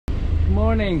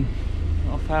Morning.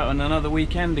 Off out on another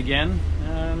weekend again,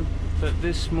 but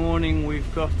this morning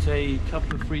we've got a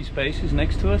couple of free spaces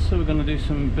next to us, so we're going to do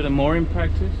some bit of mooring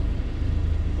practice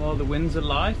while the winds are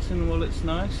light and while it's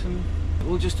nice, and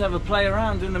we'll just have a play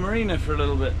around in the marina for a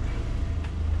little bit.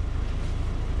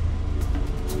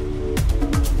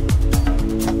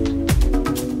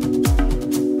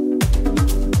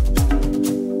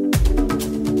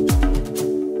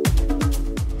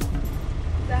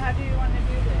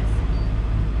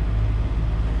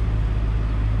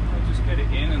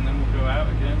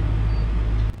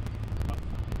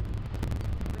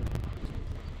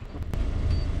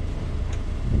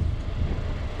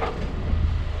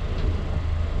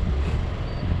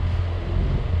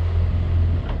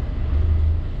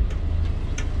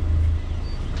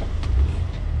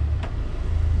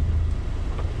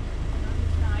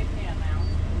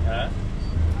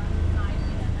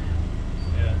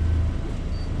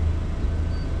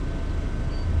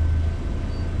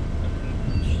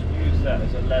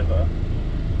 As a lever.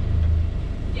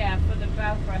 Yeah, for the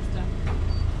bow thruster.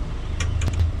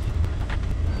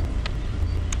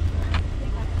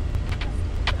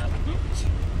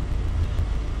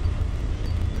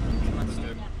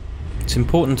 It's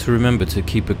important to remember to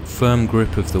keep a firm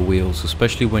grip of the wheels,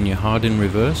 especially when you're hard in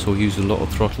reverse, or use a lot of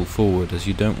throttle forward, as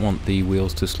you don't want the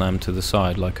wheels to slam to the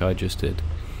side like I just did.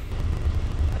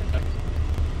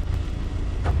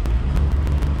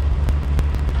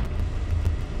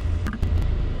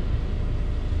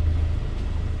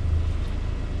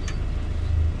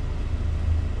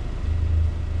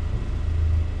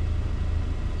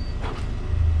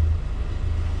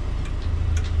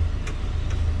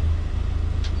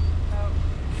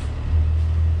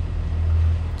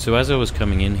 So as I was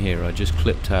coming in here, I just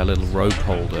clipped our little rope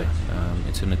holder.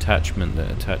 It's an attachment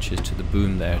that attaches to the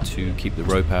boom there to keep the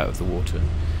rope out of the water.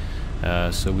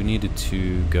 So we needed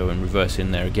to go and reverse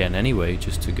in there again anyway,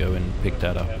 just to go and pick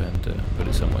that up and put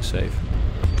it somewhere safe.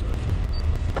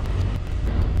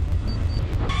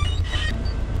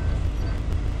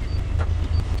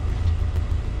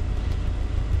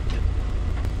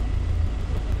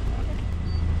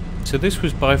 So this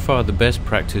was by far the best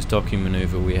practice docking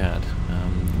maneuver we had.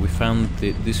 We found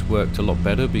that this worked a lot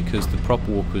better because the prop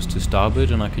walk was to starboard,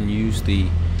 and I can use the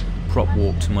prop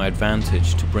walk to my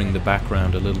advantage to bring the back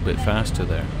round a little bit faster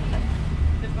there.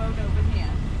 The boat over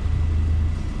here.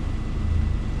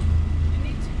 You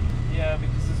need to... Yeah,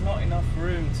 because there's not enough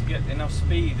room to get enough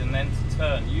speed and then to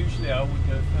turn. Usually I would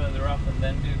go further up and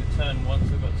then do the turn once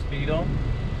I've got speed on,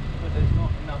 but there's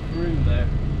not enough room there.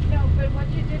 No, but what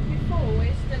you did before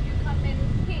is that you come in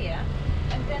here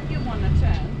and then you want to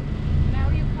turn. Now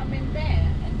you come in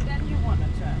there and then you want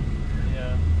to turn.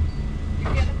 Yeah. You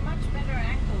get a much better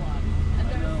angle on, and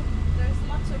there's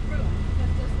lots of room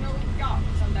because there's no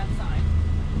yachts on that side.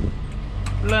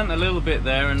 We learnt a little bit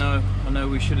there. I know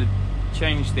we should have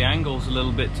changed the angles a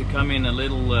little bit to come in a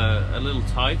little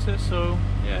tighter. So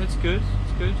yeah, it's good.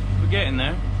 It's good. We're getting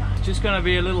there. It's just going to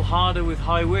be a little harder with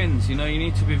high winds. You know, you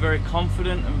need to be very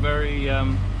confident and very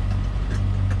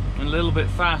and a little bit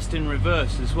fast in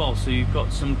reverse as well, so you've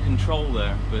got some control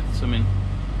there. But I mean,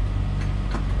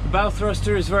 the bow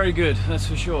thruster is very good, that's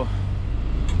for sure.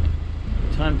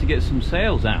 Time to get some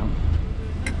sails out.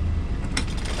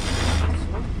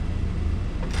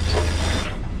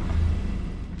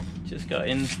 Just got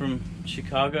in from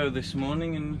Chicago this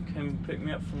morning and came pick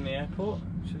me up from the airport,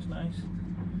 which was nice.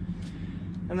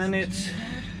 And then it's,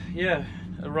 yeah,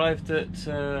 arrived at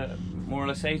more or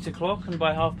less 8 o'clock, and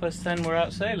by 10:30 we're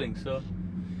out sailing. So a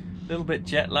little bit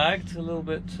jet lagged, a little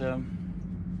bit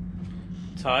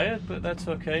tired, but that's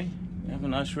okay. We have a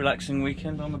nice relaxing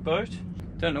weekend on the boat.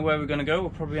 Don't know where we're going to go. We'll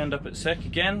probably end up at Säck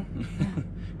again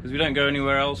because we don't go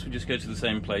anywhere else. We just go to the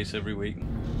same place every week.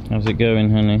 How's it going,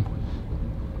 honey?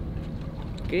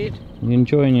 Good. You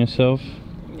enjoying yourself?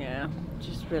 Yeah,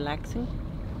 just relaxing.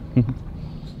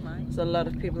 Nice. A lot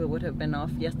of people would have been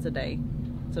off yesterday,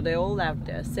 so they're all out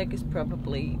there. Säck is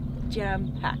probably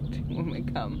jam-packed when we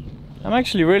come. I'm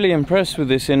actually really impressed with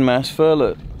this in-mast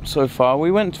furlet so far.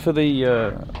 We went for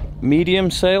the medium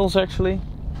sails actually.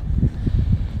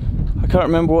 I can't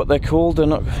remember what they're called. They're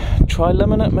not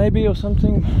tri-laminate maybe or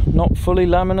something. Not fully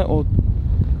laminate, or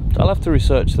I'll have to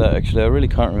research that actually. I really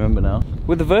can't remember now.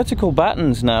 With the vertical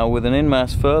battens now with an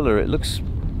in-mast furler, it looks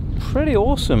pretty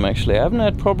awesome actually. I haven't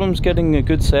had problems getting a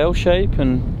good sail shape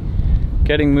and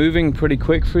getting moving pretty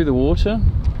quick through the water.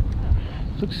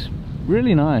 Looks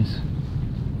really nice.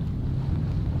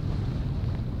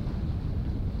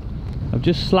 I've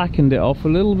just slackened it off a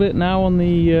little bit now on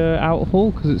the out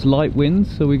haul because it's light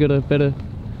winds, so we got a better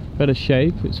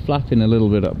shape. It's flapping a little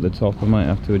bit up the top. I might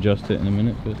have to adjust it in a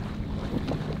minute, but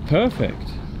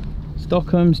perfect.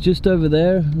 Stockholm's just over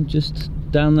there, just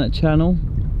down that channel.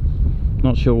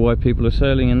 Not sure why people are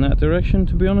sailing in that direction,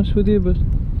 to be honest with you, but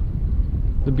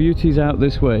the beauty's out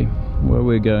this way, where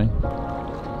we're going.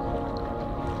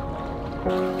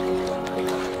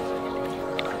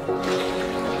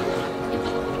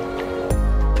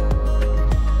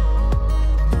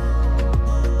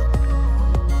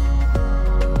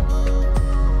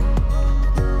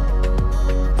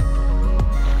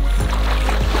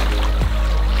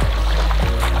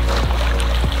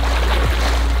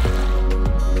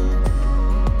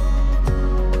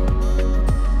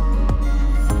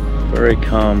 Very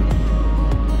calm.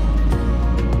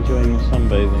 Enjoying the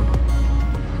sunbathing.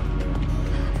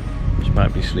 She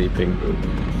might be sleeping.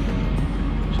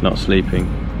 She's not sleeping.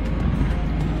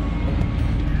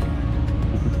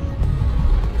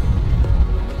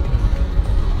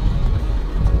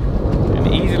 And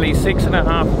easily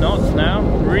 6.5 knots now.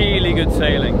 Really good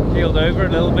sailing. Peeled over a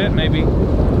little bit, maybe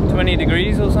 20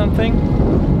 degrees or something.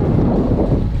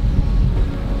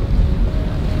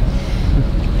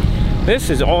 This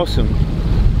is awesome.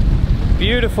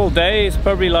 Beautiful day. It's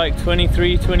probably like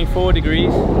 23, 24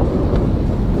 degrees.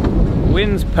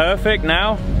 Wind's perfect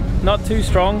now. Not too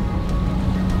strong.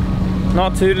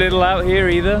 Not too little out here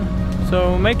either.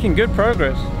 So making good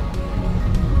progress.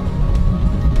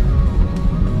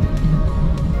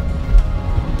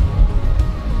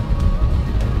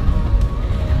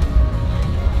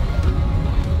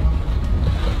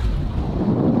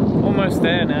 Almost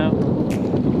there now.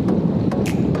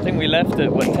 I think we left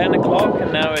at what, 10 o'clock,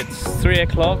 and now it's 3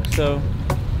 o'clock, so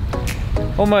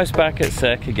almost back at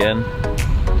Säck again.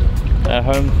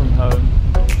 Home from home.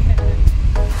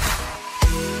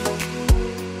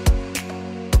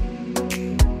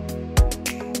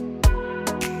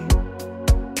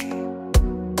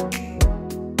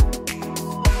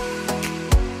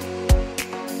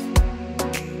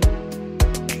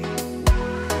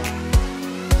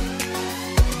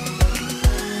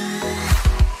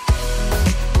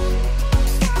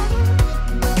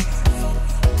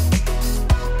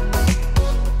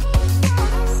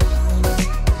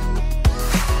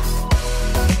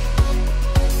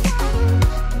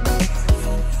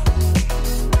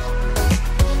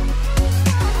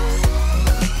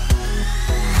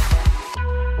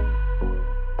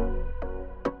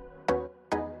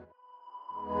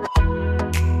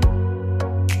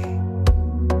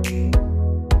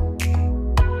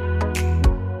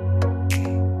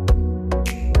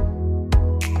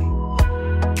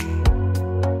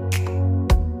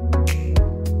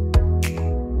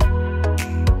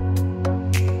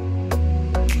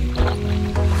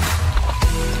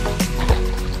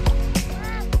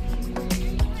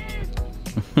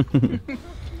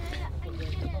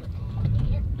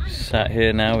 Sat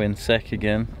here now in Säck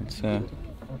again. It's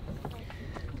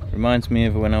reminds me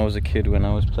of when I was a kid, when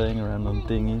I was playing around on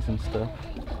dinghies and stuff.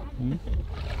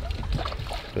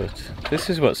 But this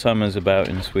is what summer's about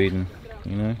in Sweden,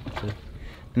 you know,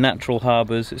 the natural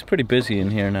harbours. It's pretty busy in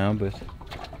here now, but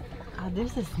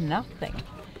this is nothing.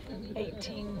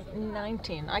 18,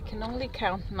 19. I can only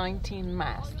count 19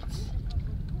 masts,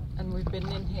 and we've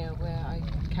been in here where I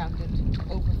counted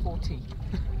over 40.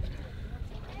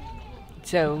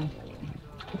 So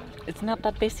it's not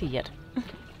that busy yet.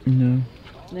 No.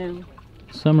 No.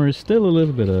 Summer is still a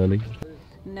little bit early.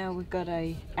 Now we've got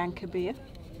a anchor beer.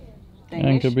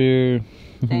 Anchor beer.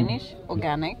 Danish,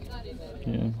 organic.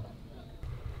 Yeah.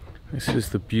 This is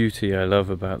the beauty I love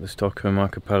about the Stockholm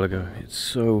archipelago. It's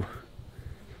so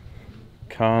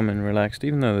calm and relaxed.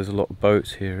 Even though there's a lot of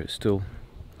boats here, it's still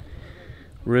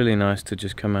really nice to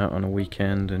just come out on a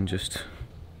weekend and just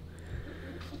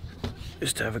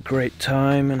have a great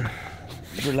time and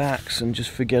relax and just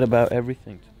forget about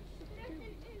everything.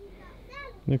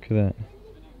 Look at that.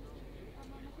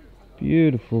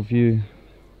 Beautiful view.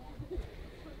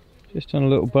 Just on a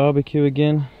little barbecue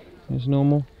again, as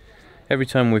normal. Every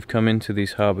time we've come into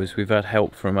these harbours, we've had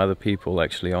help from other people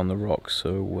actually on the rocks,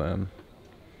 so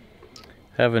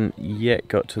haven't yet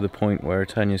got to the point where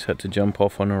Tanja's had to jump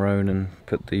off on her own and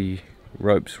put the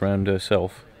ropes around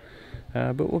herself.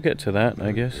 But we'll get to that,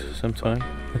 I guess, sometime.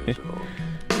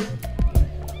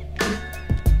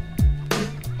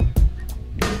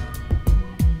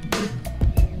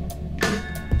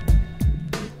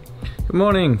 Good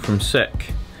morning from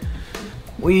Säck.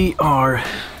 We are,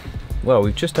 well,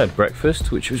 we've just had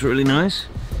breakfast, which was really nice.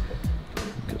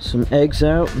 Got some eggs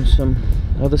out and some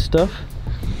other stuff.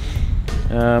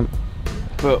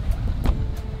 But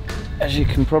as you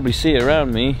can probably see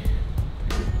around me,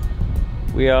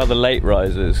 we are the late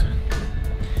risers.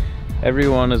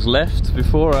 Everyone has left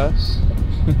before us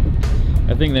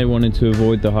I think they wanted to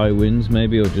avoid the high winds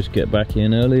maybe, or just get back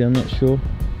in early, I'm not sure.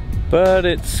 But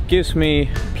it gives me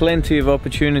plenty of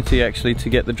opportunity actually to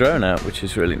get the drone out, which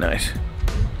is really nice.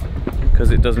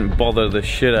 Because it doesn't bother the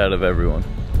shit out of everyone.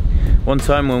 One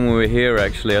time when we were here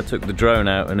actually, I took the drone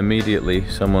out and immediately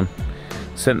someone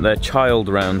sent their child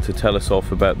round to tell us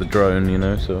off about the drone, you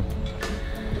know, so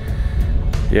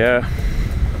yeah,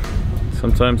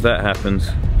 sometimes that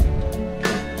happens.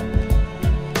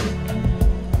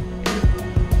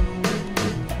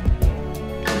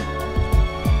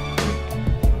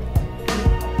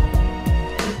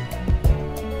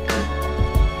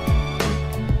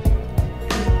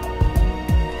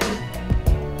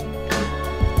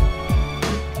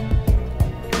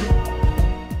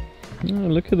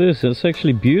 Look at this, it's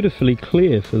actually beautifully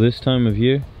clear for this time of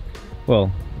year.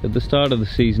 Well, at the start of the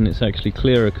season it's actually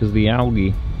clearer because the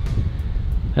algae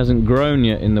hasn't grown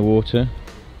yet in the water.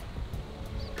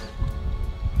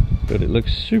 But it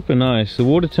looks super nice. The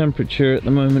water temperature at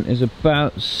the moment is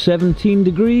about 17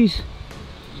 degrees.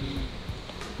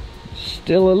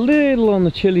 Still a little on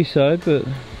the chilly side, but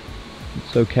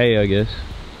it's okay I guess.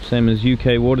 Same as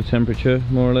UK water temperature,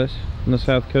 more or less, on the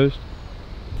south coast.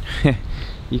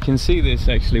 You can see this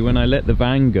actually when I let the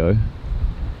van go.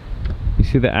 You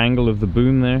see the angle of the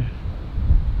boom there?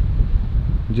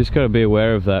 You just got to be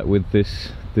aware of that with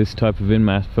this type of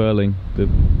in-mast furling.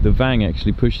 The vang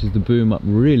actually pushes the boom up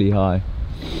really high.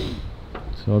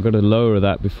 So I've got to lower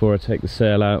that before I take the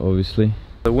sail out, obviously.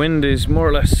 The wind is more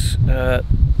or less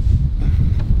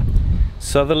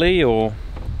southerly or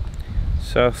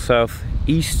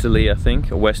south-southeasterly, I think,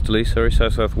 or westerly, sorry,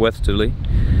 south-southwesterly.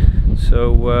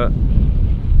 So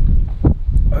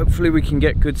hopefully we can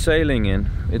get good sailing in.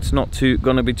 It's not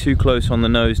going to be too close on the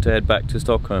nose to head back to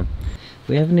Stockholm.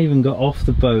 We haven't even got off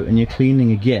the boat and you're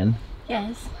cleaning again.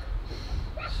 Yes.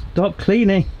 Stop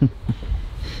cleaning.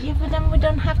 Yeah, but then we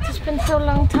don't have to spend so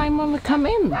long time when we come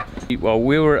in. Well,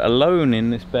 we were alone in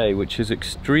this bay, which is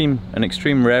an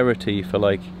extreme rarity for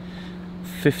like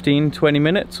 15-20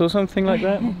 minutes or something like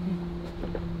that.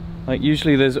 Like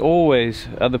usually there's always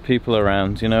other people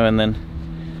around, you know, and then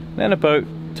a boat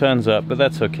turns up, but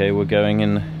that's okay. We're going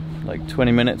in like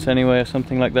 20 minutes anyway or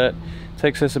something like that. It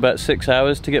takes us about 6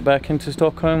 hours to get back into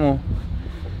Stockholm, or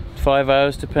 5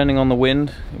 hours depending on the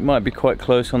wind. It might be quite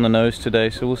close on the nose today,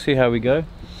 so we'll see how we go.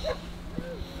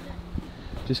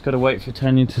 Just got to wait for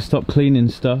Tanja to stop cleaning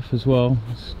stuff as well.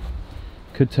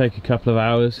 Could take a couple of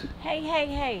hours.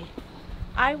 Hey,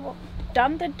 I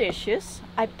done the dishes,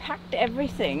 I packed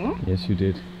everything. Yes, you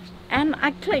did. And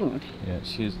I cleaned. Yeah,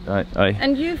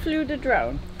 and you flew the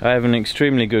drone. I have an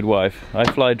extremely good wife. I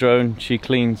fly drone, she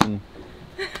cleans and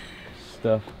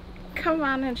stuff. Come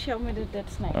on and show me the dead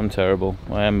snake. I'm terrible.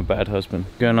 I am a bad husband.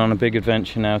 Going on a big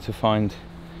adventure now to find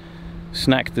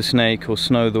Snack the snake or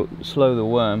slow the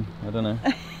worm. I don't know.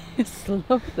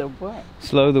 Slow the worm.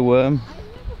 Slow the worm.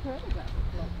 I've never heard of that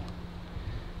before.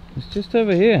 It's just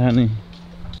over here, honey.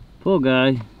 Poor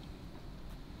guy.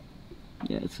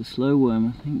 Yeah, it's a slow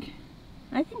worm, I think.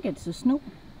 I think it's a snow.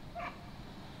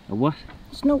 A what?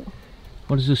 Snow.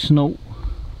 What is a snow?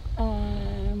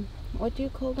 What do you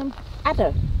call them?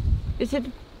 Adder. Is it?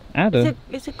 Adder?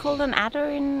 Is it called an adder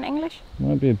in English?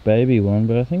 Might be a baby one,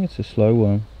 but I think it's a slow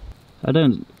worm. I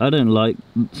don't like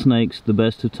snakes the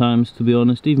best of times, to be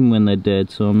honest, even when they're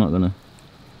dead, so I'm not gonna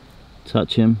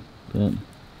touch him. But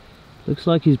looks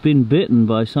like he's been bitten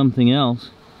by something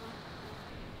else.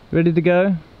 Ready to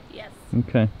go? Yes.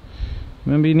 Okay.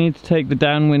 Remember, you need to take the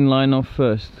downwind line off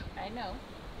first. I know.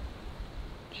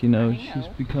 She knows. She's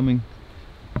becoming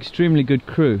extremely good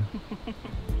crew.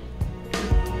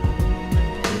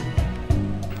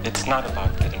 It's not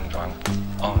about getting drunk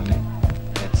only.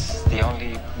 It's the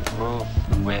only group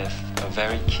with a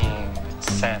very keen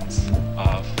sense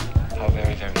of how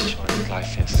very, very short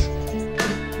life is.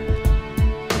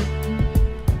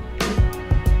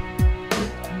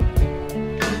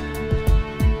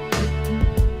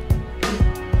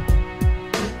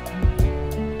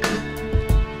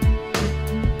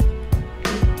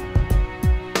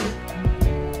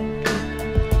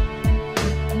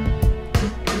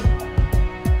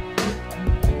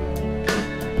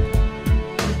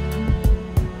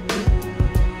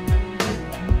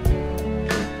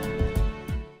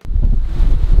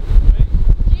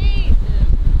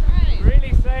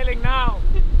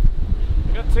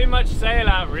 Too much sail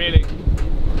out, really.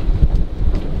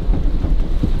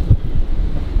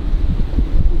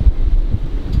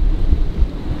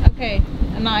 Okay,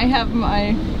 and I have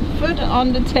my foot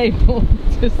on the table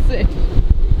to sit.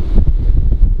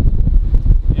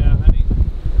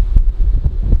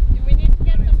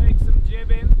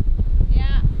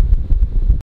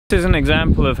 This is an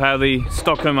example of how the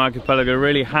Stockholm archipelago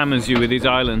really hammers you with these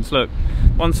islands. Look,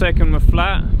 1 second we're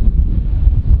flat.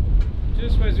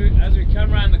 Just as we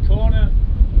come around the corner,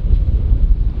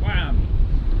 wham!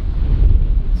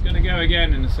 It's going to go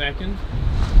again in a second.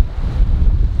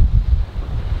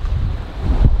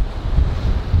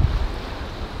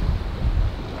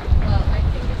 Well, I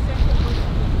think a second was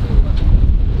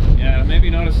too. Yeah, maybe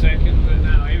not a second, but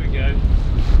now here we go.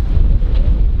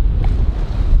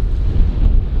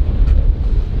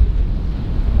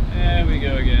 There we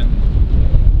go again.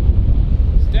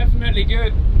 It's definitely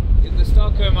good in the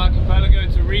Stockholm archipelago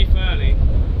to reef early.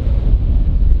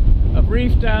 I've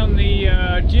reefed down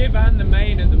the jib and the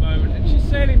main at the moment, and she's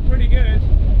sailing pretty good.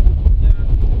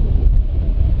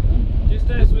 Just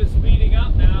as we're speeding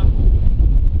up now,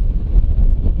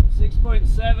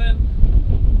 6.7,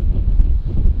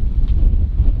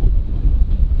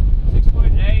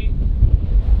 6.8.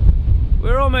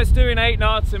 We're almost doing 8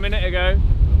 knots a minute ago.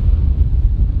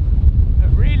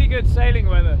 Really good sailing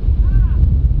weather,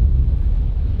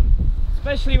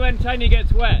 especially when Tanja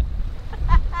gets wet.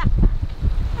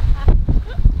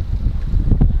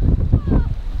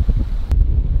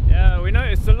 Yeah, we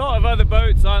noticed a lot of other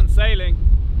boats aren't sailing.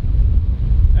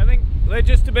 I think they're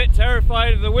just a bit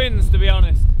terrified of the winds, to be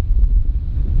honest.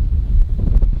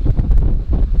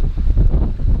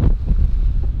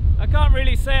 I can't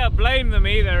really say I blame them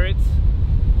either. It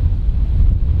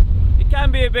can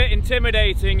be a bit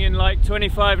intimidating in like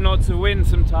 25 knots of wind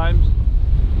sometimes.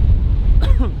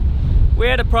 We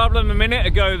had a problem a minute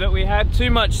ago that we had too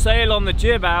much sail on the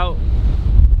jib out,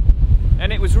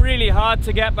 and it was really hard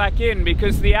to get back in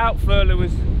because the outfurler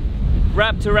was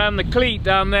wrapped around the cleat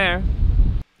down there.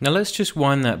 Now let's just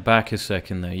wind that back a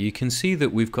second there. You can see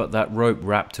that we've got that rope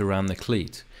wrapped around the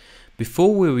cleat.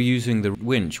 Before we were using the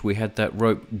winch, we had that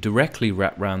rope directly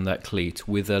wrapped around that cleat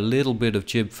with a little bit of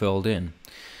jib furled in.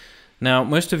 Now,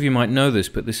 most of you might know this,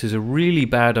 but this is a really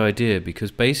bad idea because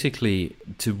basically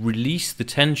to release the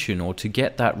tension or to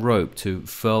get that rope to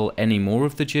furl any more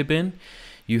of the jib in,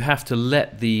 you have to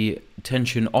let the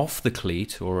tension off the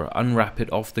cleat or unwrap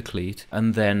it off the cleat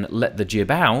and then let the jib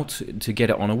out to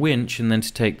get it on a winch and then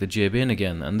to take the jib in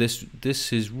again. And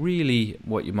this is really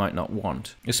what you might not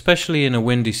want, especially in a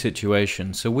windy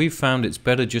situation. So we've found it's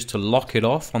better just to lock it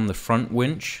off on the front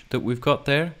winch that we've got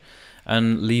there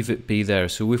and leave it be there.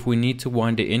 So if we need to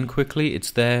wind it in quickly, it's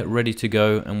there ready to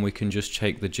go and we can just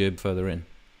take the jib further in.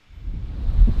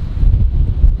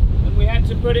 And we had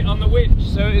to put it on the winch,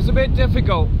 so it's a bit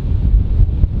difficult.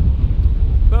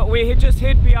 But we had just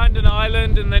hid behind an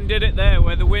island and then did it there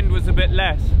where the wind was a bit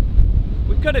less.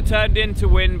 We could have turned into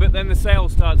wind, but then the sail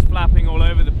starts flapping all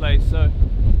over the place, so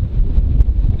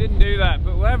we didn't do that.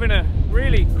 But we're having a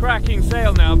really cracking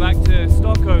sail now back to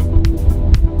Stockholm.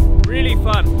 Really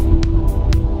fun.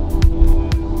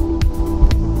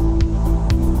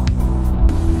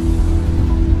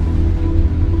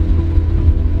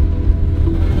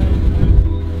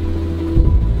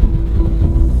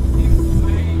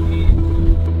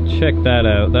 Check that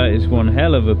out, that is one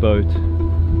hell of a boat.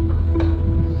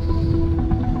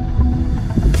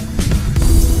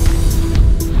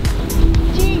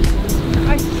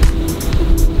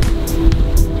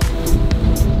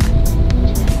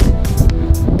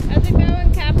 How's it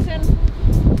going, Captain?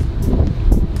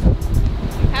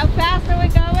 How fast are we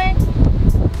going?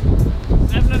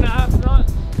 7.5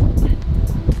 knots.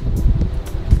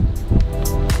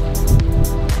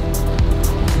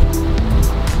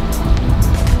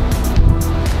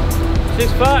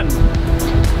 It's fun.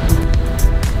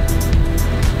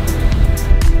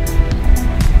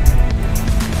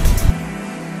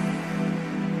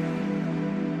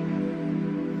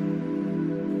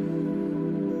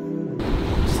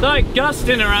 It's like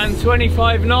gusting around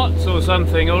 25 knots or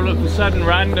something all of a sudden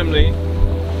randomly.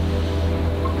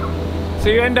 So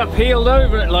you end up heeled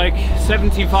over at like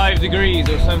 75 degrees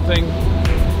or something.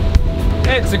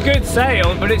 It's a good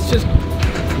sail, but it's just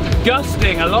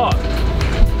gusting a lot.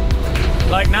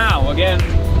 Like now, again,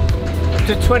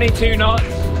 to 22 knots.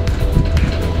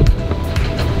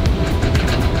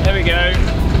 There we go.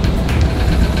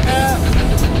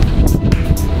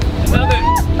 Another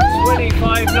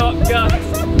 25 knot gust.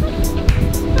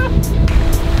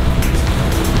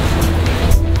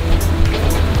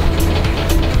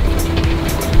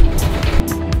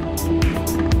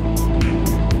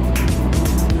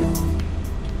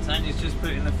 Tanja's just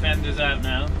putting the fenders out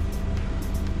now.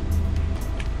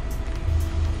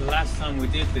 The last time we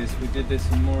did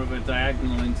this in more of a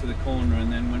diagonal into the corner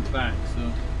and then went back,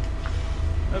 so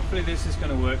hopefully this is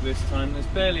going to work this time. There's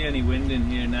barely any wind in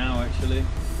here now actually.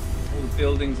 All the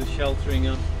buildings are sheltering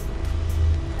us.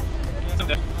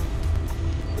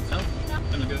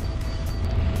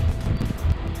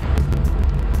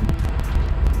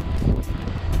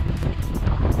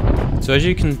 So as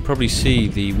you can probably see,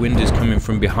 the wind is coming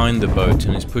from behind the boat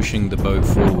and is pushing the boat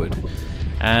forward.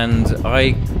 And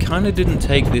I kind of didn't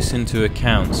take this into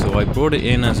account, so I brought it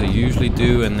in as I usually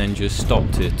do and then just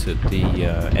stopped it at the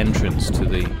entrance to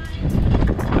the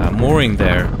mooring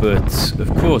there. But of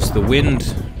course the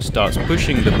wind starts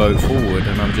pushing the boat forward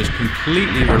and I'm just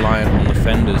completely reliant on the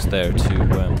fenders there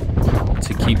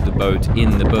to keep the boat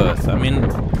in the berth. I mean,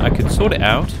 I could sort it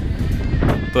out,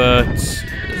 but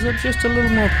there's just a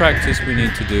little more practice we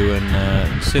need to do,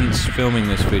 and since filming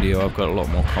this video I've got a lot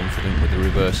more confident with the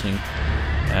reversing.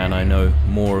 And I know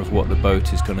more of what the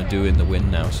boat is going to do in the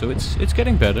wind now, so it's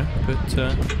getting better, but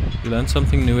you learn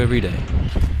something new every day.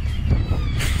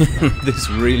 This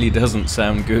really doesn't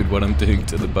sound good what I'm doing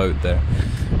to the boat there,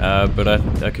 but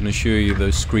I can assure you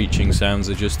those screeching sounds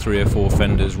are just 3 or 4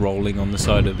 fenders rolling on the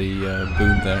side of the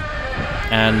boom there,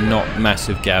 and not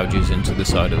massive gouges into the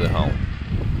side of the hull.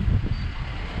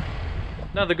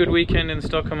 Another good weekend in the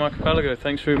Stockholm Archipelago.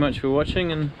 Thanks very much for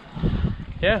watching, and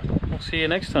yeah, we'll see you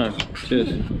next time.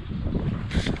 Cheers.